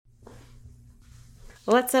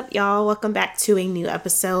What's up, y'all? Welcome back to a new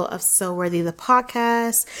episode of So Worthy the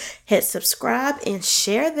podcast. Hit subscribe and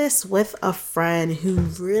share this with a friend who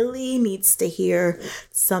really needs to hear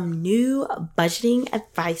some new budgeting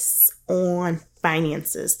advice on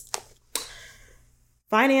finances.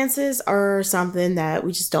 Finances are something that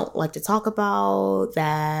we just don't like to talk about,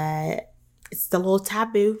 that it's a little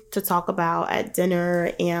taboo to talk about at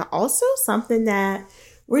dinner, and also something that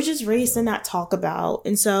we're just raised to not talk about.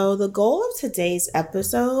 And so the goal of today's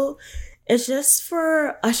episode is just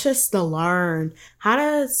for us just to learn how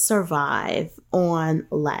to survive on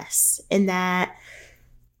less. And that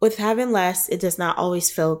with having less, it does not always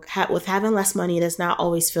feel, with having less money, it does not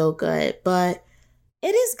always feel good, but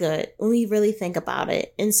it is good when we really think about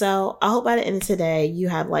it. And so I hope by the end of today, you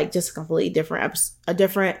have like just a completely different, a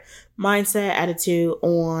different mindset, attitude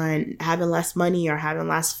on having less money or having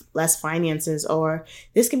less finances, or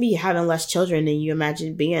this can be having less children than you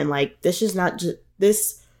imagine being. Like, this is not just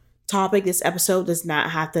this topic. This episode does not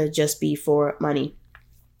have to just be for money.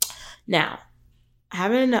 Now,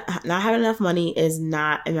 not having enough money is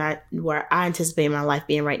not where I anticipate my life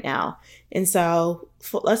being right now. And so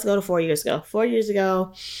let's go to 4 years ago. 4 years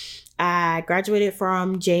ago, I graduated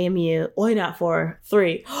from JMU. Well, not 4,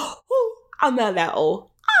 3. I'm not that old.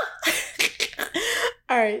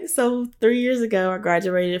 All right. So 3 years ago, I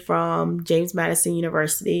graduated from James Madison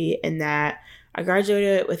University, and that I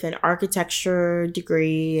graduated with an architecture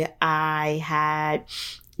degree. I had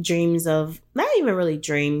dreams of, not even really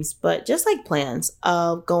dreams, but just like plans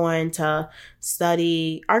of going to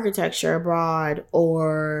study architecture abroad,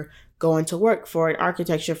 or going to work for an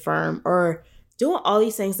architecture firm, or doing all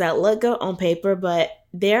these things that look good on paper, but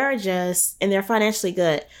they're financially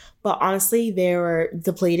good. But honestly, they were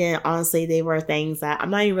depleting. Honestly, they were things that I'm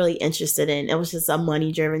not even really interested in. It was just a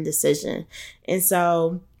money-driven decision. And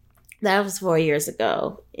so that was 4 years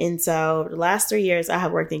ago. And so the last 3 years, I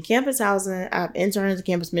have worked in campus housing. I've interned as a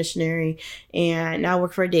campus missionary, and now I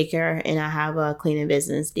work for a daycare, and I have a cleaning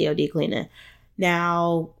business, DOD cleaning.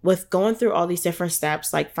 Now, with going through all these different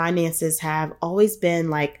steps, like, finances have always been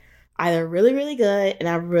like either really, really good, and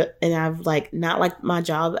I've like not liked my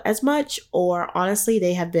job as much, or honestly,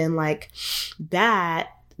 they have been like bad,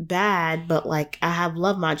 but like I have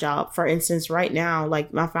loved my job. For instance, right now,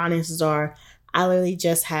 like, my finances are, I literally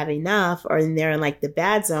just have enough, or they're in like the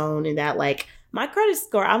bad zone, and that like my credit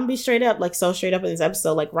score, I'm gonna be straight up in this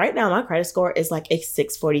episode. Like, right now, my credit score is like a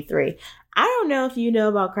 643. I don't know if you know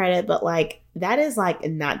about credit, but like, that is like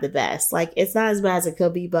not the best. Like, it's not as bad as it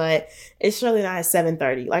could be, but it's surely not a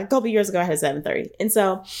 730. Like, a couple years ago, I had a 730. And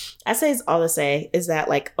so I say it's all to say is that,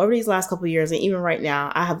 like, over these last couple of years, and even right now,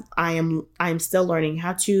 I am still learning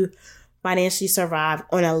how to financially survive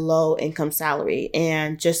on a low income salary,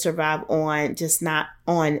 and just survive on just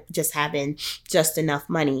having just enough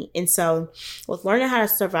money. And so with learning how to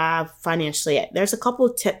survive financially, there's a couple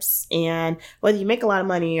of tips, and whether you make a lot of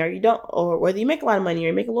money or you don't, or whether you make a lot of money or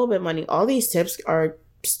you make a little bit of money, all these tips are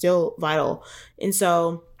still vital. And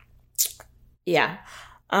so, yeah.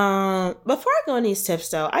 Before I go on these tips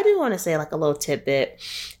though, I do want to say like a little tidbit.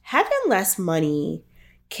 Having less money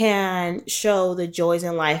can show the joys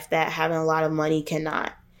in life that having a lot of money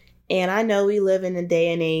cannot. And I know we live in a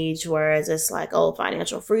day and age where it's like, oh,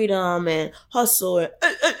 financial freedom and hustle, and,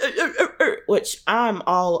 which I'm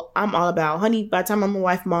all about. Honey, by the time I'm a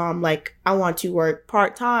wife, mom, like, I want to work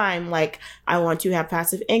part-time. Like, I want to have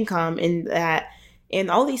passive income, and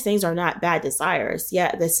all these things are not bad desires.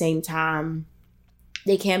 Yet at the same time,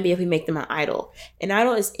 they can be if we make them an idol. An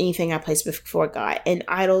idol is anything I place before God. An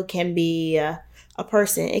idol can be a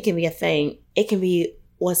person. It can be a thing. It can be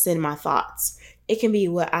what's in my thoughts. It can be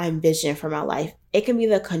what I envision for my life. It can be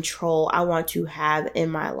the control I want to have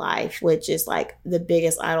in my life, which is like the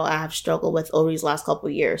biggest idol I have struggled with over these last couple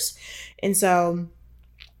of years. And so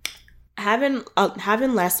having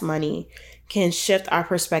less money can shift our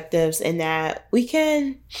perspectives, in that we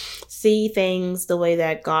can see things the way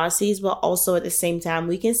that God sees, but also at the same time,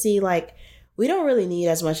 we can see like we don't really need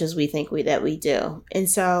as much as we think that we do. And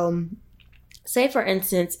so, say for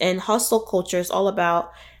instance, in hustle culture, it's all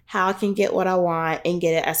about how I can get what I want and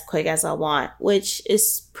get it as quick as I want, which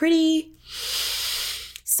is pretty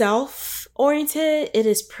self-oriented. It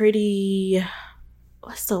is pretty,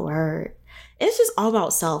 what's the word? It's just all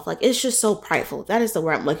about self. Like, it's just so prideful. That is the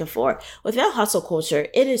word I'm looking for. Without hustle culture,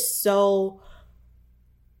 it is so,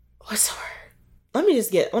 what's the word?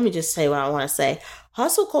 Let me just say what I want to say.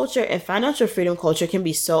 Hustle culture and financial freedom culture can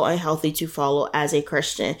be so unhealthy to follow as a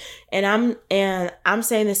Christian. And I'm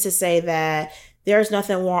saying this to say that there's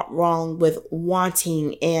nothing wrong with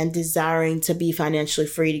wanting and desiring to be financially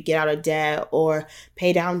free, to get out of debt or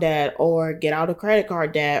pay down debt or get out of credit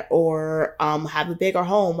card debt or have a bigger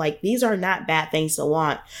home. Like, these are not bad things to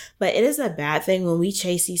want, but it is a bad thing when we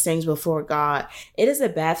chase these things before God. It is a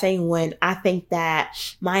bad thing when I think that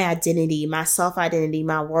my identity, my self-identity,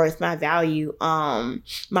 my worth, my value,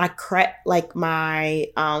 my credit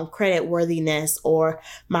worthiness or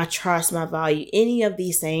my trust, my value, any of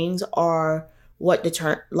these things are what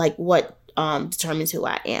determines who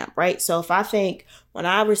I am, right? So if I think when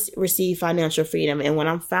I receive financial freedom and when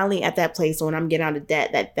I'm finally at that place, when I'm getting out of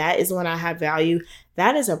debt, that is when I have value,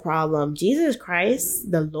 that is a problem. Jesus Christ,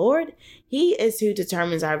 the Lord, he is who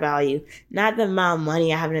determines our value, not the amount of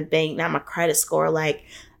money I have in the bank, not my credit score. Like,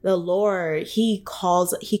 the Lord, he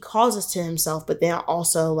calls us to himself, but then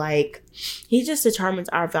also, like, he just determines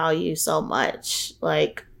our value so much.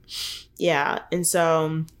 Like, yeah. And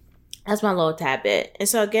so that's my little tad bit. And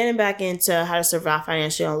so getting back into how to survive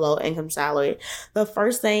financially on low income salary, the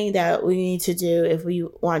first thing that we need to do if we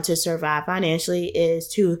want to survive financially is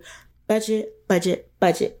to budget.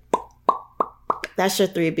 That's your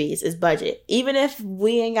 3 B's, is budget. Even if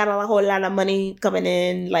we ain't got a whole lot of money coming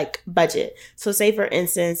in, like, budget. So say for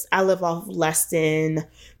instance, I live off less than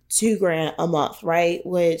 $2,000 a month, right?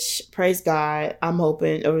 Which, praise God, I'm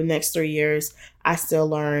hoping over the next 3 years, I still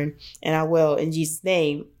learn, and I will, in Jesus'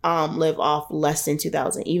 name, live off less than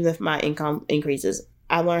 2,000. Even if my income increases,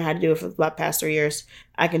 I learned how to do it for the past 3 years.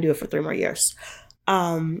 I can do it for 3 more years.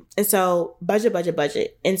 And so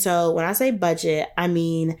budget. And so when I say budget, I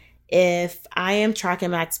mean, if I am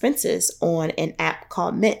tracking my expenses on an app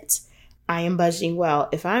called Mint, I am budgeting well.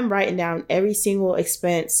 If I'm writing down every single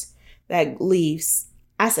expense that leaves,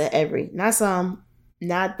 I said every, not some,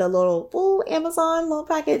 not the little Amazon little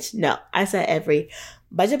package. No, I said every.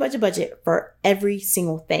 Budget for every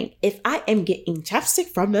single thing. If I am getting chapstick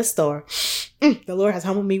from the store, the Lord has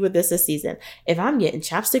humbled me with this season. If I'm getting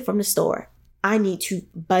chapstick from the store, I need to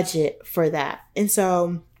budget for that. And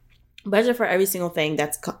so budget for every single thing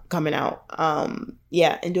that's coming out. And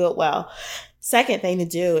do it well. Second thing to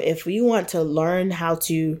do, if we want to learn how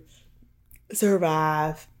to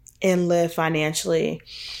survive and live financially,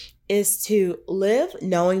 is to live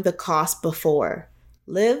knowing the cost before.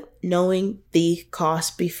 Live knowing the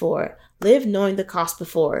cost before. Let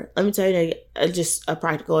me tell you just a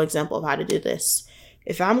practical example of how to do this.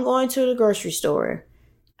 If I'm going to the grocery store,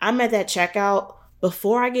 I'm at that checkout.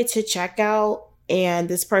 Before I get to checkout and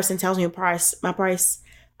this person tells me my price,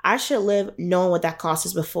 I should live knowing what that cost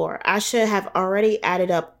is before. I should have already added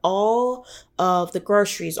up all of the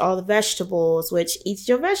groceries, all the vegetables, which eat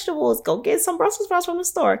your vegetables. Go get some Brussels sprouts from the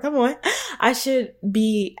store. Come on. I should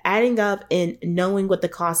be adding up and knowing what the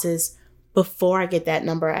cost is before I get that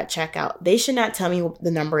number at checkout. They should not tell me what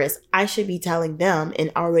the number is. I should be telling them and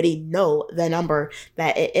already know the number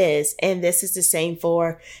that it is. And this is the same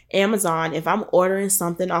for Amazon. If I'm ordering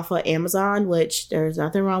something off of Amazon, which there's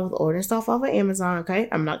nothing wrong with ordering stuff off of Amazon, okay?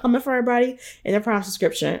 I'm not coming for everybody in their Prime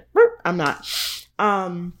subscription. I'm not.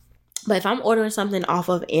 But if I'm ordering something off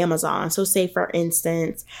of Amazon, so say for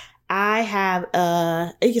instance, I have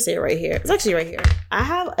you can see it right here. It's actually right here. I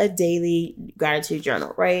have a daily gratitude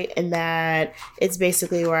journal, right? And that it's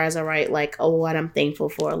basically where I write like, what I'm thankful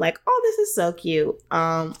for. Like, this is so cute.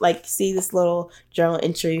 Like, see this little journal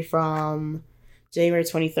entry from January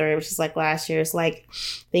 23rd, which is like last year. It's like,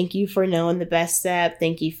 thank you for knowing the best step.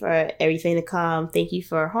 Thank you for everything to come. Thank you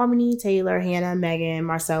for Harmony, Taylor, Hannah, Megan,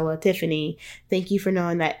 Marcella, Tiffany. Thank you for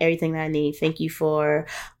knowing that everything that I need. Thank you for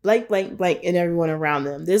blank, and everyone around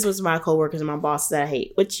them. This was my coworkers and my bosses that I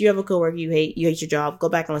hate. Which, you have a coworker you hate your job, go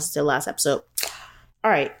back and listen to the last episode.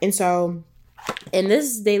 All right. And so in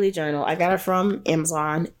this daily journal, I got it from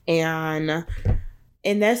Amazon, and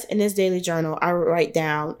in this daily journal, I write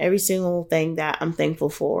down every single thing that I'm thankful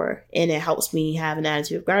for. And it helps me have an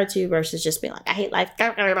attitude of gratitude versus just being like, I hate life.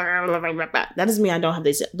 That doesn't mean I don't have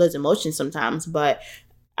those emotions sometimes, but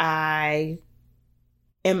I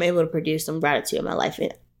am able to produce some gratitude in my life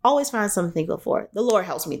and always find something thankful for. The Lord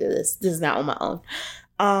helps me do this. This is not on my own.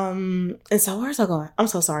 And so where's I going? I'm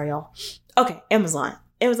so sorry, y'all. Okay, Amazon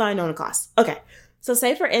knowing the cost. Okay. So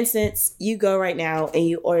say, for instance, you go right now and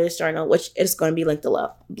you order this journal, which is going to be linked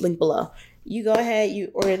below. You go ahead,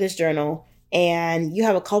 you order this journal, and you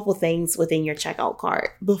have a couple things within your checkout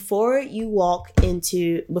cart. Before you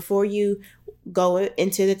go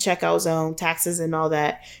into the checkout zone, taxes and all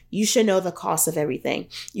that, you should know the cost of everything.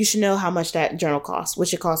 You should know how much that journal costs,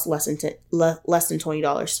 which it costs less than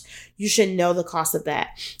 $20. You should know the cost of that.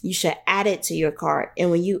 You should add it to your cart.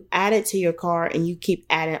 And when you add it to your cart and you keep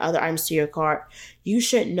adding other items to your cart, you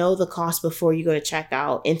should know the cost before you go to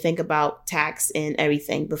checkout and think about tax and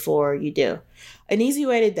everything before you do. An easy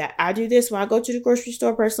way that I do this when I go to the grocery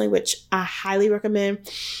store personally, which I highly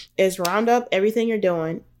recommend, is round up everything you're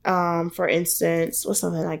doing. For instance, what's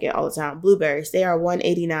something I get all the time? Blueberries. They are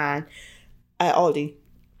 $1.89 at Aldi.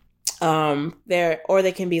 Or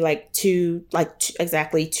they can be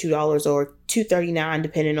exactly $2 or $2.39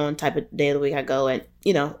 depending on type of day of the week I go and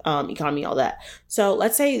economy, all that. So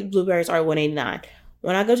let's say blueberries are $1.89.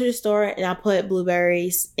 When I go to the store and I put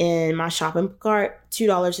blueberries in my shopping cart,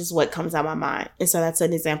 $2 is what comes out of my mind. And so that's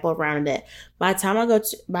an example of rounding it. By the time I go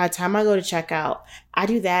to checkout, I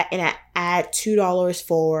do that and I add $2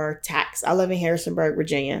 for tax. I live in Harrisonburg,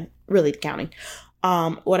 Virginia, really counting.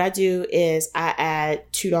 What I do is I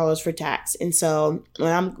add $2 for tax. And so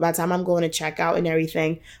by the time I'm going to checkout and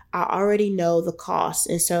everything, I already know the cost.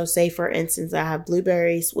 And so say for instance, I have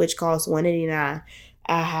blueberries, which cost $1.89.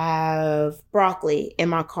 I have broccoli in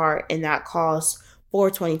my cart and that costs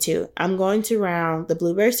 $4.22. I'm going to round the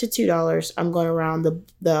blueberries to $2. I'm going to round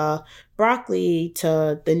the broccoli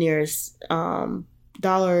to the nearest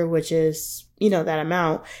dollar, which is that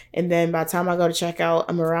amount. And then by the time I go to checkout,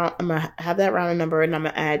 I'm gonna have that rounded number and I'm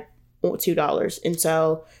gonna add $2. And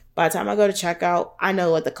so by the time I go to checkout, I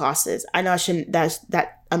know what the cost is. I know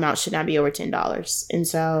that amount should not be over $10. And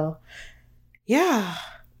so yeah,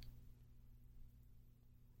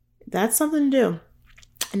 that's something to do.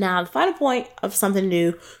 Now, the final point of something to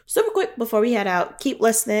do, super quick before we head out, keep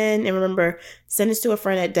listening, and remember, send this to a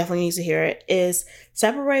friend that definitely needs to hear it, is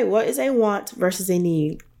separate what is a want versus a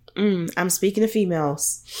need. I'm speaking to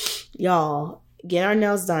females. Y'all, getting our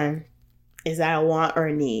nails done, is that a want or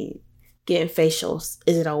a need? Getting facials,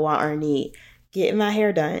 is it a want or a need? Getting my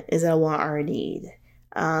hair done, is it a want or a need?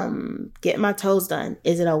 Getting my toes done,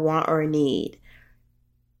 is it a want or a need?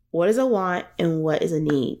 What is a want and what is a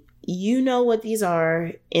need? You know what these are,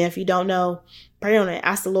 and if you don't know, pray on it.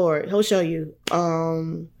 Ask the Lord; He'll show you.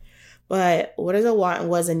 But what is a want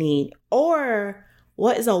and what is a need? Or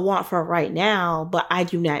what is a want for right now, but I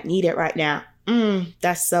do not need it right now?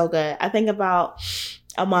 That's so good. I think about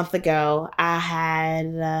a month ago, I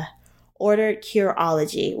had ordered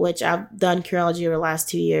Curology, which I've done Curology over the last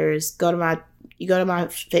 2 years. Go to my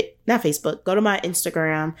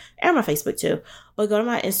Instagram and my Facebook too. But go to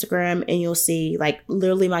my Instagram and you'll see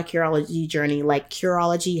literally my Curology journey.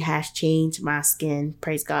 Curology has changed my skin.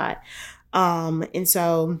 Praise God. And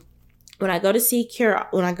so when I go to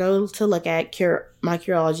look at my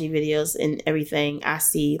Curology videos and everything, I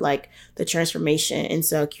see the transformation. And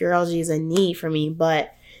so Curology is a need for me.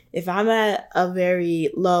 But if I'm at a very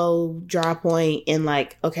low draw point and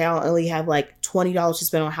okay, I'll only have $20 to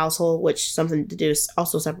spend on household, which something to do is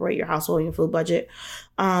also separate your household and your food budget.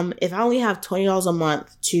 If I only have $20 a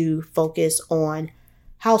month to focus on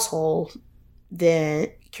household, then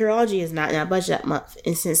Curology is not in that budget that month.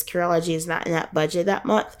 And since Curology is not in that budget that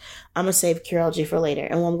month, I'm going to save Curology for later.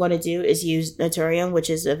 And what I'm going to do is use Naturium, which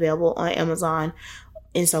is available on Amazon.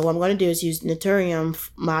 And so what I'm going to do is use Naturium,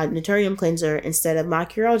 my Naturium cleanser, instead of my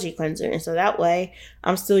Curology cleanser. And so that way,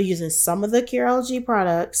 I'm still using some of the Curology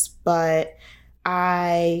products, but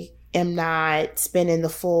I am not spending the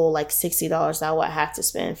full $60 that I would have to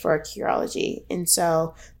spend for a Curology. And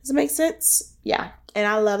so, does it make sense? Yeah. And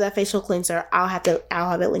I love that facial cleanser. I'll have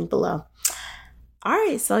it linked below. All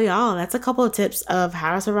right, so y'all, that's a couple of tips of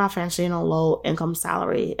how to survive financially on a low income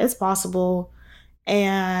salary. It's possible.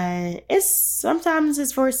 And sometimes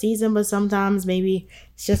it's for a season, but sometimes maybe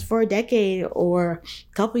it's just for a decade or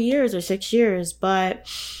a couple years or 6 years. But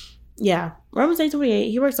yeah, Romans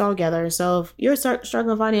 8:28, he works all together. So if you're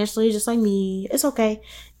struggling financially just like me, it's okay.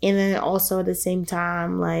 And then also at the same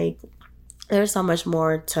time, there's so much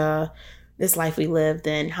more to this life we live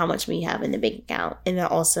than how much we have in the bank account. And then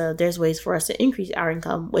also there's ways for us to increase our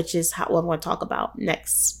income, which is what I'm going to talk about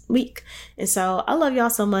next week. And so I love y'all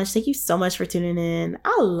so much. Thank you so much for tuning in.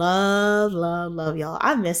 I love y'all.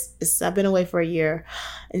 I've been away for a year.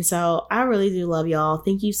 And so I really do love y'all.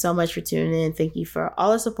 Thank you so much for tuning in. Thank you for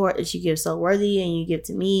all the support that you give So Worthy and you give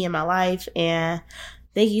to me in my life. And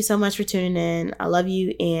thank you so much for tuning in. I love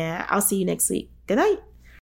you and I'll see you next week. Good night.